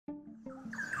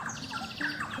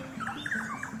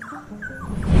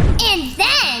And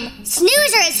then,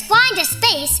 Snoozer is flying to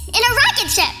space in a rocket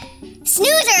ship.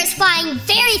 Snoozer is flying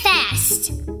very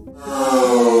fast.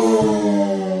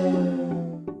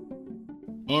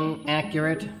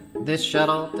 Inaccurate. This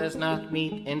shuttle does not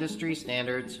meet industry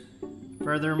standards.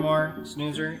 Furthermore,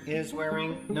 Snoozer is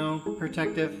wearing no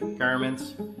protective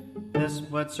garments. This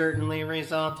would certainly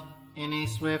result in a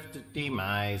swift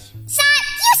demise. Zot,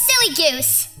 you silly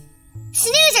goose!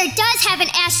 Snoozer does have an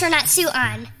astronaut suit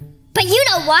on. But you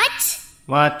know what?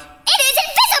 What? It is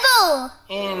invisible!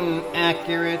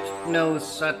 Inaccurate. No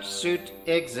such suit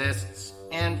exists,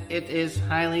 and it is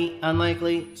highly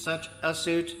unlikely such a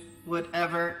suit would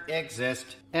ever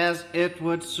exist, as it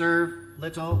would serve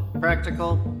little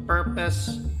practical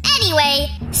purpose. Anyway,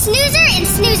 Snoozer and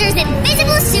Snoozer's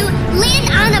invisible suit land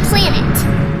on a planet.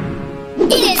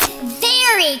 It is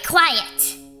very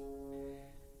quiet.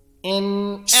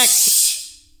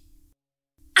 Shh!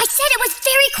 I said it was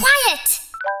very quiet.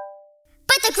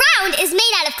 But the ground is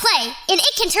made out of clay, and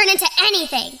it can turn into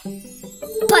anything.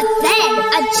 But then,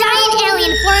 a giant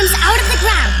alien forms out of the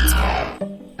ground.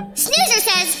 Snoozer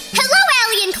says, "Hello,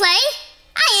 alien clay.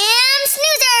 I am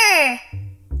Snoozer."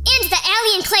 And the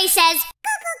alien clay says,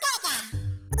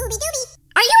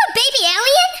 "Are you a baby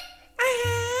alien?"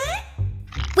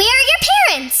 "Where are your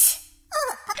parents?"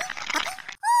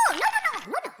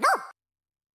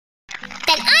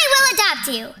 "Then I will adopt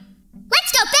you.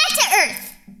 Let's go back to Earth.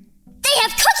 They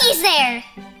have cookies there."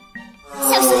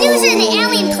 So Snoozer and the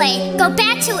alien clay go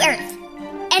back to Earth,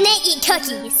 and they eat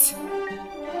cookies.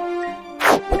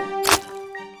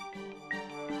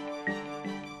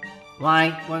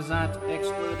 Why was that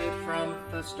excluded from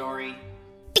the story?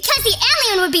 Because the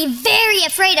alien would be very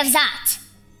afraid of Zot.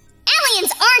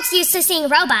 Aliens aren't used to seeing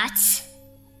robots.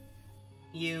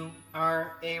 You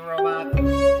are a robot?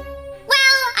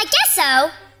 Well, I guess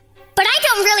so. But I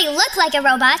don't really look like a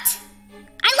robot.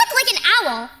 I look like an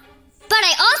owl. But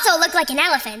I also look like an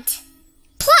elephant.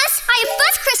 Plus, I have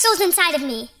fuzz crystals inside of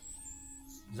me.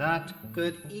 Zot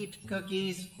could eat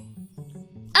cookies.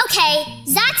 Okay,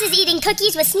 Zot is eating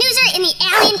cookies with Snoozer in the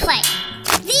alien clay.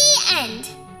 The end.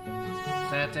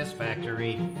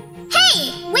 Satisfactory.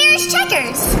 Hey, where's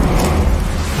Checkers?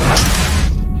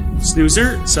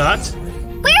 Snoozer, Zot?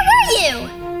 Where were you?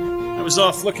 I was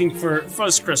off looking for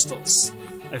fuzz crystals.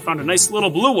 I found a nice little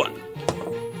blue one.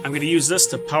 I'm gonna use this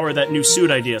to power that new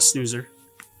suit idea, Snoozer.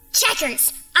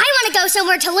 Checkers, I want to go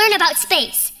somewhere to learn about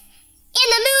space. And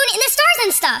the moon and the stars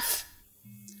and stuff.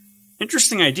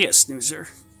 Interesting idea, Snoozer.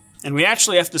 And we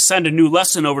actually have to send a new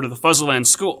lesson over to the Fuzzleland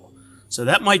school. So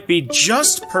that might be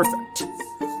just perfect.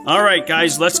 All right,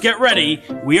 guys, let's get ready.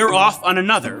 We are off on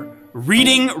another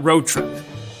reading road trip.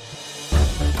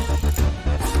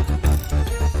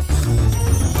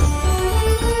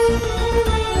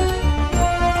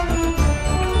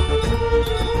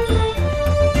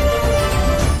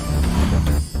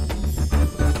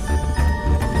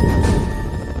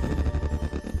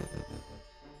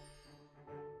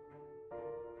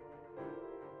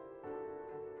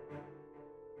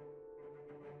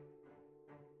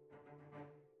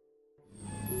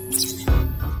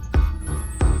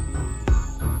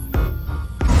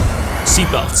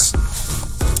 Seatbelts.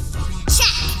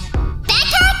 Check.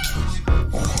 Backpack?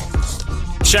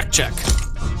 Check, check.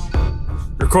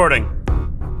 Recording.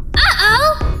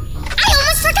 Uh-oh! I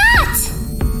almost forgot!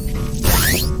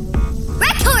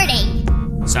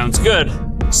 Recording! Sounds good.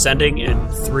 Sending in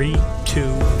 3, 2,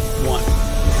 1.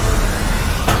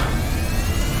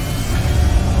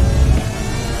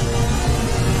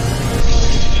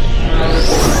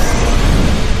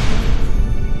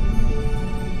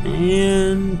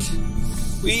 And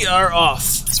we are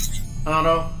off.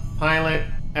 Autopilot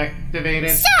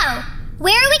activated. So,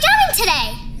 where are we going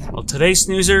today? Well, today,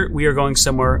 Snoozer, we are going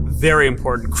somewhere very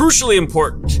important, crucially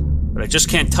important, but I just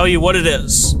can't tell you what it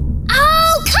is.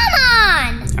 Oh, come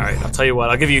on! All right, I'll tell you what.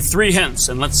 I'll give you 3 hints,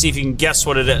 and let's see if you can guess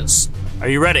what it is. Are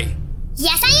you ready?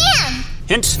 Yes, I am!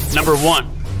 Hint number 1.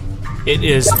 It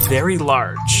is very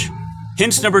large.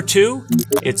 Hint number 2.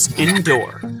 It's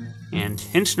indoor. And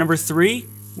hint number 3.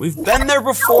 We've been there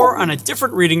before on a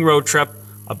different reading road trip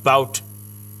about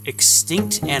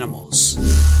extinct animals.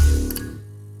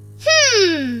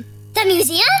 The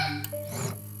museum?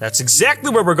 That's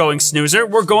exactly where we're going, Snoozer.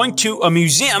 We're going to a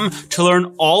museum to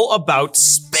learn all about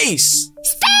space.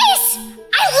 Space!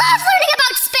 I love learning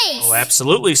about space! Oh,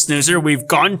 absolutely, Snoozer. We've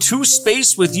gone to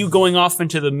space with you going off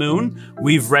into the moon.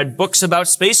 We've read books about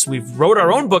space. We've wrote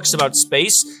our own books about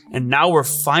space. And now we're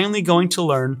finally going to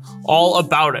learn all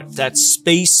about it. That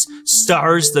space,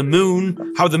 stars, the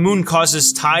moon, how the moon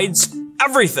causes tides,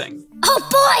 everything. Oh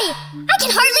boy! I can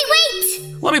hardly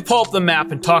wait! Let me pull up the map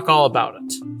and talk all about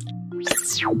it.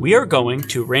 We are going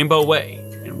to Rainbow Way,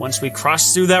 and once we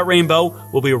cross through that rainbow,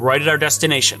 we'll be right at our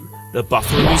destination, the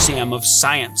Buffalo Museum of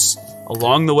Science.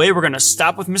 Along the way, we're going to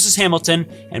stop with Mrs. Hamilton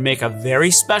and make a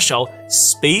very special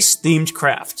space-themed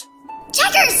craft.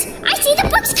 Checkers! I see the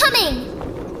books coming!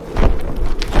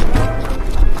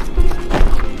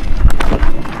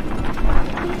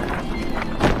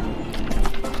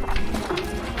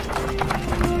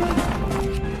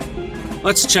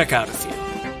 Let's check out a few.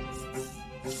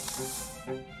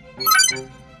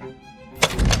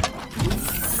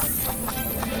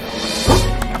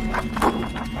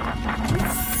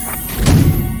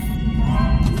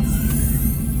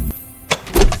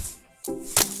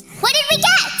 What did we get?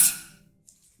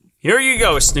 Here you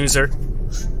go, Snoozer.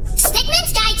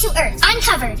 Stickmen's Guide to Earth,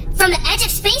 Uncovered, From the Edge of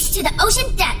Space to the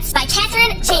Ocean Depths by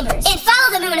Catherine Chambers, and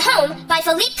Follow the Moon Home by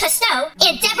Philippe Cousteau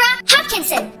and Deborah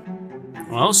Hopkinson.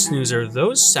 Well, Snoozer,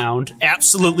 those sound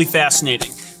absolutely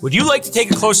fascinating. Would you like to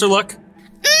take a closer look?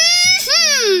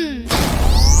 Mm-hmm.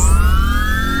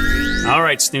 All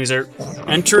right, Snoozer.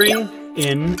 Entering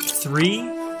in 3,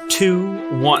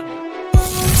 2, 1.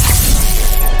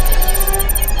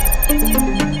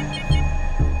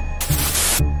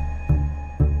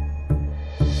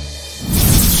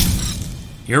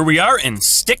 Here we are in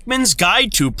Stickmen's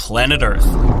Guide to Planet Earth.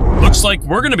 Looks like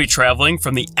we're going to be traveling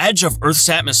from the edge of Earth's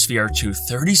atmosphere to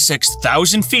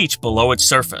 36,000 feet below its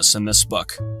surface in this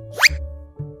book.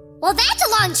 Well, that's a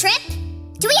long trip.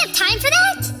 Do we have time for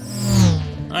that?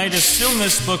 I'd assume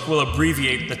this book will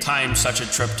abbreviate the time such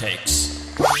a trip takes.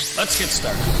 Let's get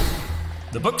started.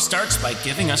 The book starts by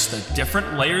giving us the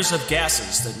different layers of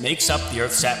gases that makes up the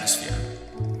Earth's atmosphere.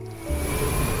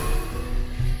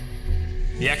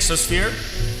 The exosphere,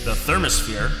 the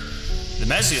thermosphere, the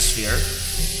mesosphere,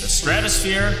 the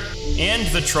stratosphere, and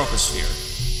the troposphere.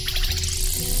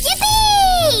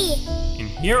 Yippee! And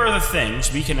here are the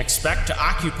things we can expect to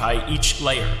occupy each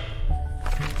layer.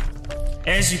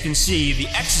 As you can see, the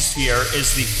exosphere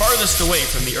is the farthest away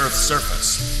from the Earth's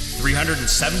surface,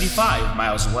 375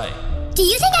 miles away. Do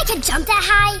you think I could jump that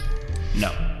high?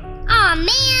 No. Aw,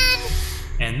 man!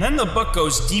 And then the book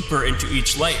goes deeper into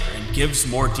each layer and gives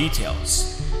more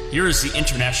details. Here is the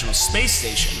International Space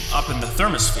Station up in the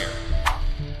thermosphere.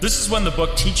 This is when the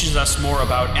book teaches us more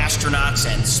about astronauts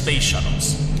and space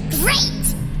shuttles.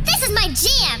 Great! This is my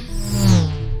jam!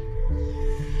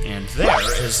 And there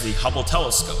is the Hubble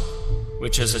telescope,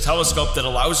 which is a telescope that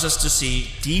allows us to see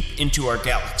deep into our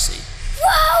galaxy.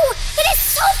 Whoa! It is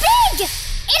so big!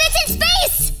 And it's in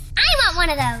space! I want one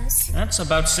of those. That's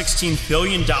about $16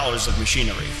 billion of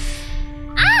machinery.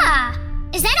 Ah!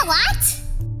 Is that a lot?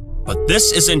 But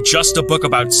this isn't just a book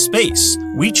about space.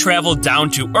 We travel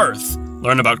down to Earth,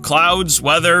 learn about clouds,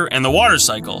 weather, and the water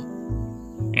cycle.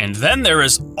 And then there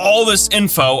is all this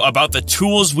info about the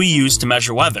tools we use to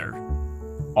measure weather.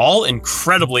 All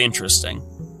incredibly interesting.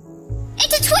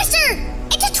 It's a twister!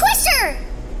 It's a twister!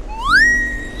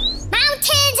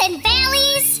 Mountains and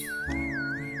valleys.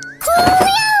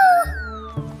 Coolio!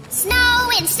 Snow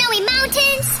and snowy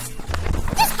mountains.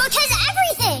 This book has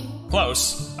everything.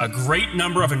 Close. A great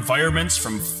number of environments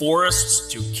from forests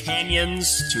to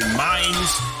canyons to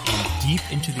mines and deep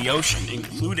into the ocean,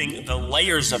 including the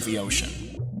layers of the ocean.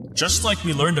 Just like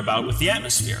we learned about with the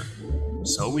atmosphere.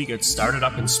 So we get started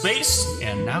up in space,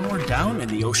 and now we're down in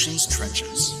the ocean's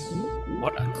trenches.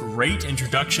 What a great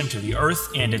introduction to the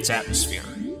Earth and its atmosphere.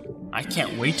 I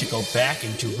can't wait to go back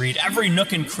and to read every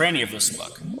nook and cranny of this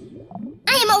book.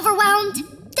 I am overwhelmed.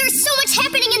 There's so much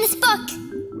happening in this book.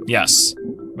 Yes,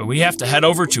 but we have to head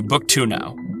over to book 2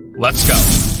 now. Let's go.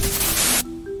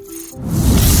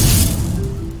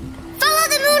 Follow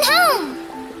the moon home.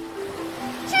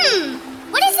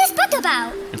 What is this book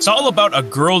about? It's all about a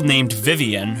girl named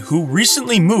Vivian who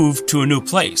recently moved to a new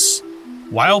place.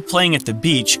 While playing at the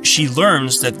beach, she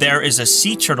learns that there is a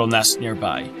sea turtle nest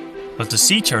nearby. But the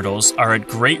sea turtles are at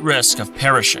great risk of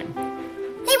perishing.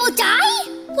 They will die?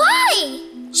 Why?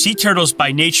 Sea turtles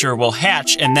by nature will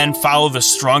hatch and then follow the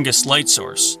strongest light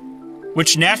source,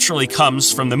 which naturally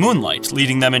comes from the moonlight,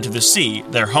 leading them into the sea,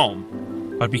 their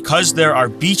home. But because there are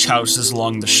beach houses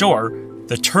along the shore,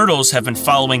 the turtles have been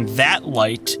following that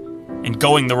light and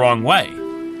going the wrong way.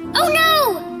 Oh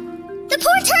no! The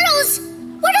poor turtles!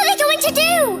 What are they going to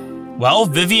do? Well,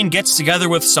 Vivian gets together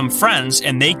with some friends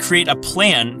and they create a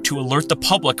plan to alert the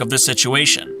public of the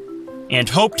situation and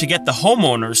hope to get the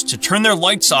homeowners to turn their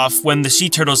lights off when the sea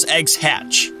turtles' eggs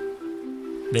hatch.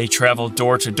 They travel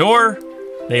door to door,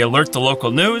 they alert the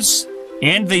local news,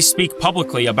 and they speak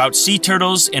publicly about sea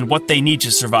turtles and what they need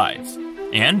to survive.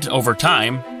 And over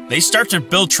time, they start to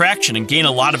build traction and gain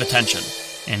a lot of attention.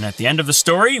 And at the end of the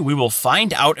story, we will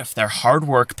find out if their hard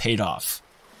work paid off.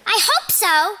 I hope so! so.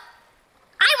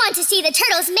 I want to see the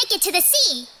turtles make it to the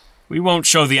sea. We won't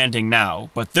show the ending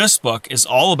now, but this book is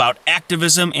all about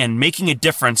activism and making a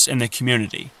difference in the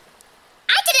community.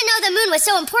 I didn't know the moon was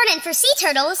so important for sea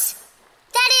turtles.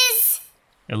 That is...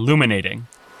 illuminating.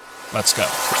 Let's go.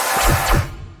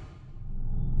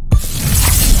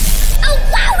 Oh,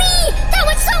 wowie! That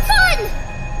was so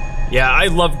fun! Yeah, I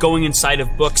love going inside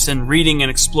of books and reading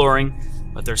and exploring,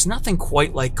 but there's nothing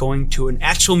quite like going to an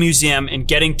actual museum and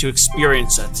getting to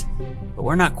experience it. But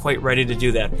we're not quite ready to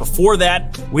do that. Before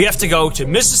that, we have to go to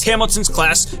Mrs. Hamilton's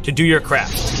class to do your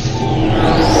craft.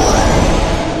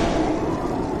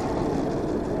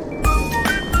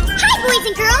 Hi, boys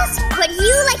and girls! Would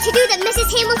you like to do the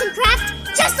Mrs. Hamilton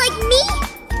craft just like me?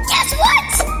 Guess what?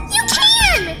 You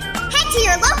can! Head to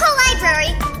your local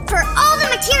library for all the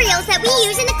materials that we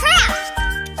use in the craft.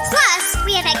 Plus,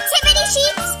 we have activity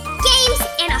sheets, games,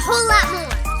 and a whole lot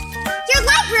more. Your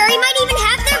library might even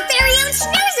have their very own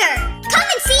Snoozer. Come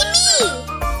and see me!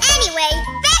 Anyway,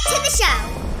 back to the show.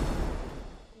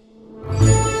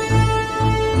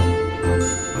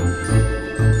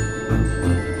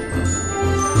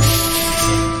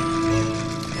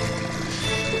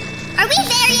 Are we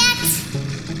there yet?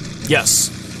 Yes.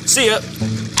 See ya.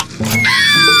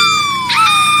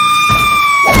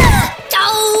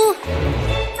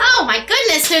 Oh my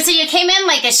goodness, Snoozer, you came in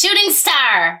like a shooting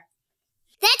star.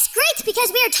 That's great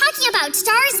because we are talking about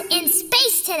stars in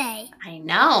space today. I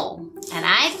know, and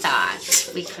I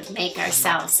thought we could make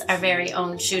ourselves our very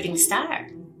own shooting star.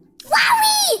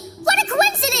 Wowie! What a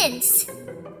coincidence!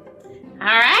 All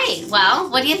right, well,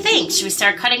 what do you think? Should we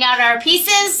start cutting out our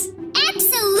pieces?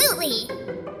 Absolutely!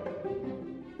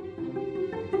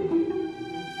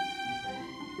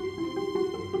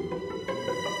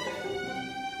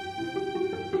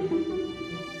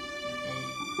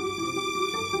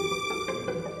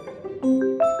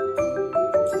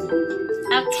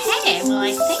 Okay, well,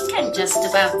 I think I'm just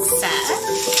about set.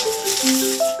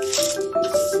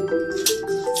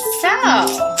 So,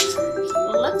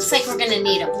 looks like we're going to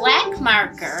need a black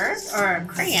marker or a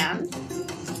crayon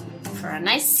for a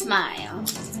nice smile.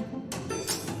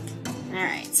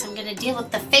 Alright, so I'm going to deal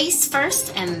with the face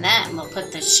first, and then we'll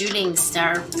put the shooting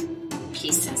star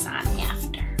pieces on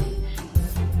after.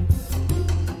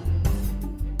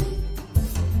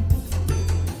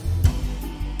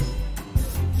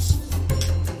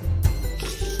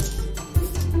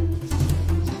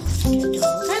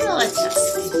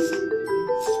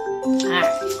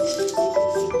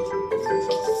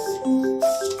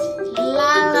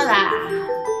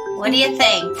 What do you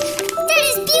think? That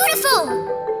is beautiful!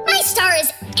 My star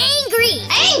is angry!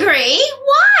 Angry?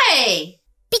 Why?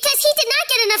 Because he did not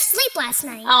get enough sleep last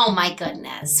night. Oh my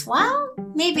goodness. Well,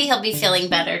 maybe he'll be feeling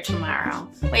better tomorrow.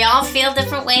 We all feel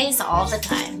different ways all the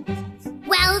time.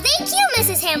 Well, thank you,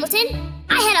 Mrs. Hamilton.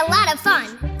 I had a lot of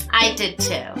fun. I did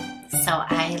too. So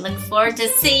I look forward to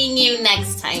seeing you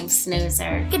next time,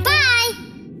 Snoozer. Goodbye!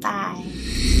 Bye.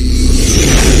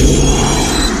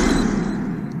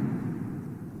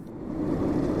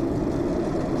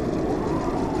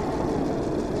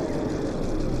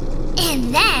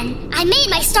 And then I made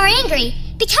my star angry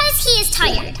because he is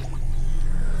tired.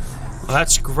 Well,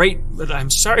 that's great, but I'm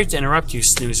sorry to interrupt you,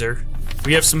 Snoozer.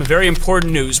 We have some very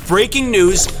important news. Breaking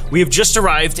news, we have just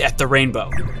arrived at the rainbow.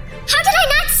 How did I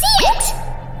not see it?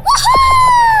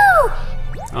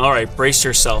 Woohoo! All right, brace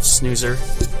yourself, Snoozer.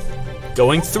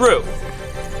 Going through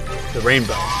the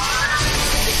rainbow.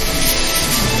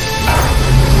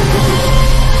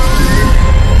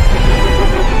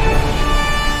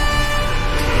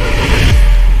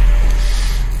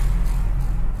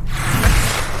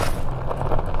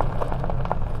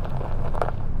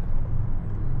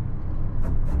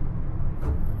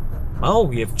 Well,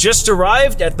 we have just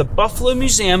arrived at the Buffalo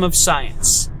Museum of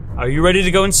Science. Are you ready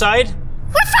to go inside?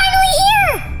 We're finally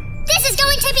here! This is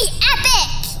going to be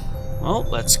epic! Well,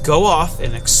 let's go off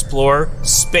and explore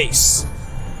space.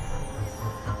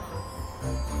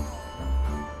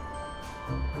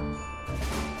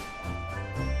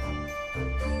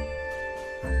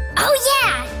 Oh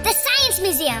yeah, the Science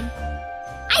Museum.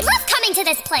 I love coming to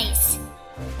this place.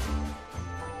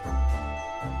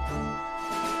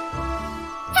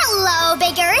 Hello,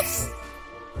 Big Earth.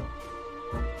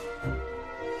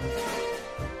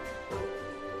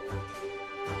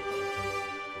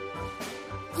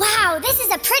 Wow, this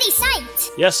is a pretty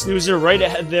sight. Yes, Snoozer, right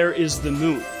ahead there is the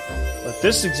moon. But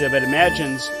this exhibit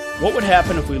imagines what would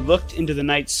happen if we looked into the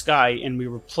night sky and we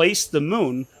replaced the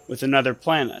moon with another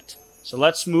planet. So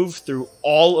let's move through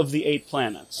all of the 8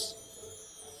 planets.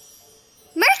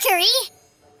 Mercury.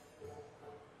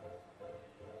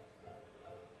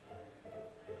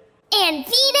 And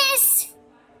Venus.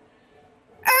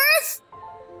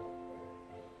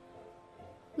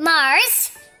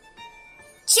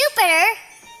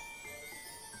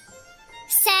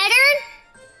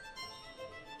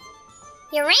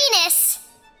 Uranus,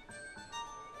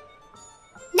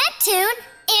 Neptune,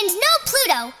 and no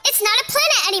Pluto. It's not a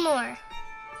planet anymore.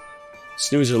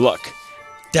 Snoozer, look.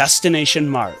 Destination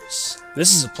Mars.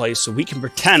 This is a place where we can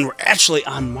pretend we're actually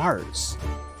on Mars.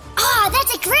 Oh,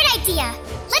 that's a great idea.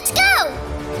 Let's go.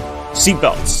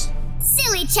 Seatbelts.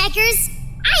 Silly Checkers.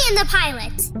 I am the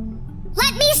pilot.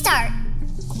 Let me start.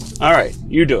 All right,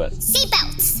 you do it.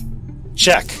 Seatbelts.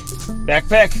 Check.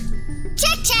 Backpack.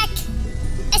 Check, check.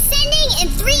 Ascending in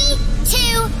 3,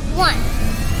 2, 1.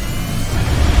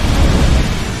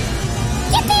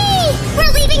 Yippee!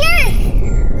 We're leaving Earth!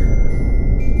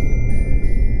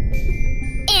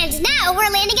 And now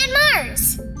we're landing on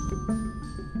Mars.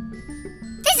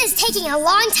 This is taking a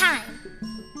long time.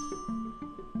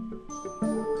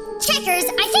 Checkers,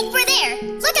 I think we're there.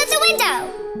 Look out the window.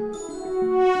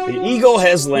 The Eagle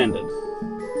has landed.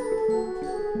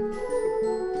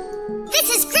 This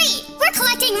is great! We're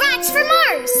collecting rocks for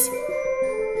Mars!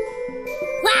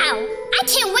 Wow! I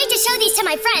can't wait to show these to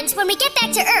my friends when we get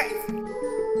back to Earth!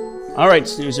 All right,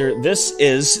 Snoozer, this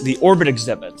is the orbit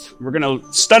exhibit. We're going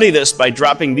to study this by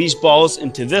dropping these balls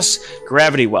into this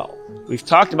gravity well. We've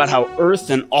talked about how Earth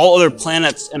and all other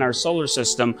planets in our solar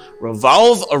system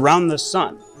revolve around the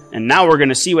sun. And now we're going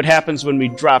to see what happens when we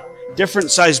drop different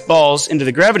sized balls into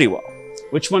the gravity well.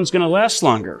 Which one's going to last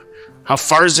longer? How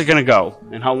far is it going to go?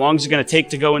 And how long is it going to take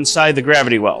to go inside the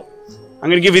gravity well? I'm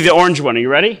going to give you the orange one. Are you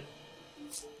ready?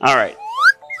 All right.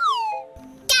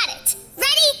 Got it.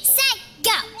 Ready, set,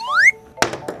 go.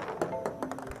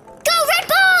 Go, Red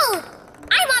Bull!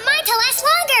 I want mine to last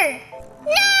longer.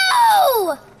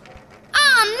 No!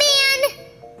 Aw, man.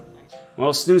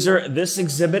 Well, Snoozer, this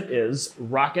exhibit is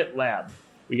Rocket Lab.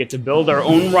 We get to build our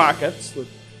own rockets with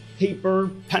paper,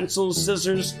 pencils,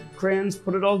 scissors, crayons,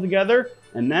 put it all together,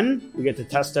 and then we get to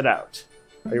test it out.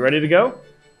 Are you ready to go?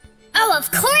 Oh, of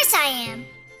course I am.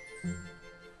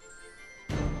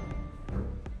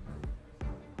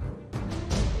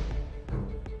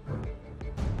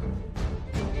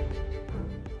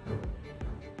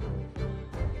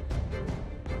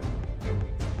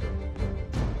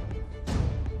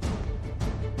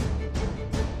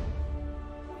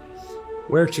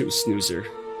 Where to, Snoozer?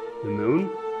 The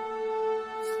moon?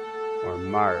 Or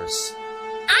Mars?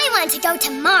 I want to go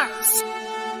to Mars.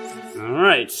 All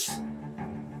right.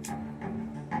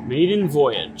 Maiden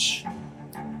voyage.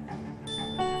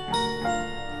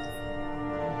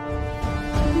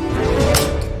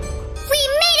 We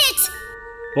made it!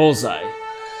 Bullseye.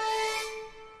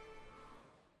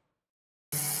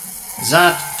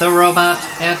 Zot the robot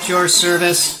at your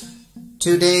service.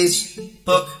 Today's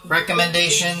book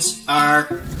recommendations are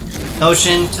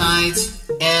Ocean Tides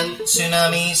and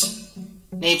Tsunamis,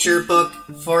 Nature Book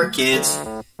for Kids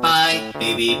by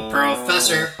Baby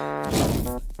Professor,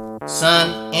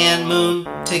 Sun and Moon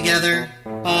Together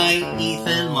by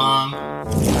Ethan Long,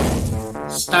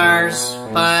 Stars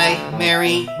by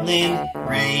Mary Lyn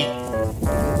Ray,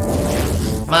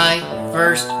 My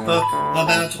First Book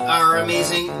About Our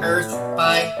Amazing Earth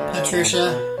by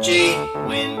Patricia J.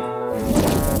 Wynne,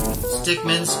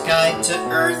 Stickmen's Guide to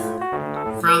Earth,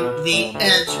 From the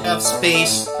Edge of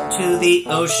Space to the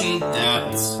Ocean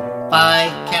Depths by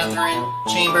Catherine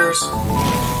Chambers,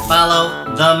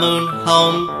 Follow the Moon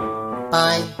Home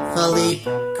by Philippe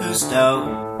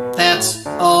Cousteau. That's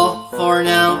all for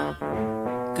now.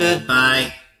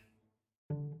 Goodbye.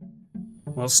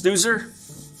 Well, Snoozer,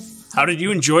 how did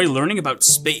you enjoy learning about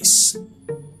space?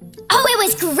 Oh, it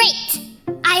was great!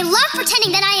 I love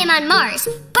pretending that I am on Mars,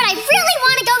 but I really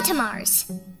want to go to Mars.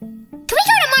 Can we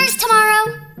go to Mars tomorrow?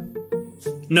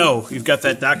 No, you've got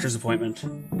that doctor's appointment.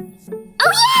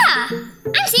 Oh yeah!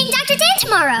 I'm seeing Dr. Dan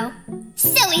tomorrow.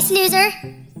 Silly Snoozer.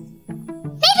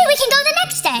 Maybe we can go the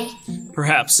next day.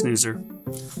 Perhaps, Snoozer.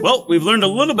 Well, we've learned a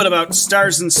little bit about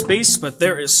stars and space, but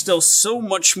there is still so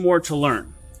much more to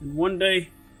learn. And one day,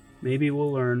 maybe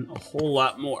we'll learn a whole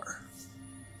lot more.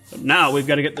 But now we've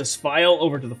got to get this file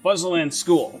over to the Fuzzleland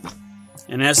School.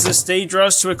 And as this day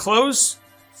draws to a close,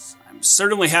 I'm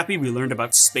certainly happy we learned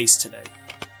about space today.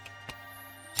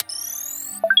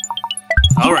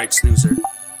 All right, Snoozer.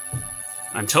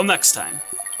 Until next time.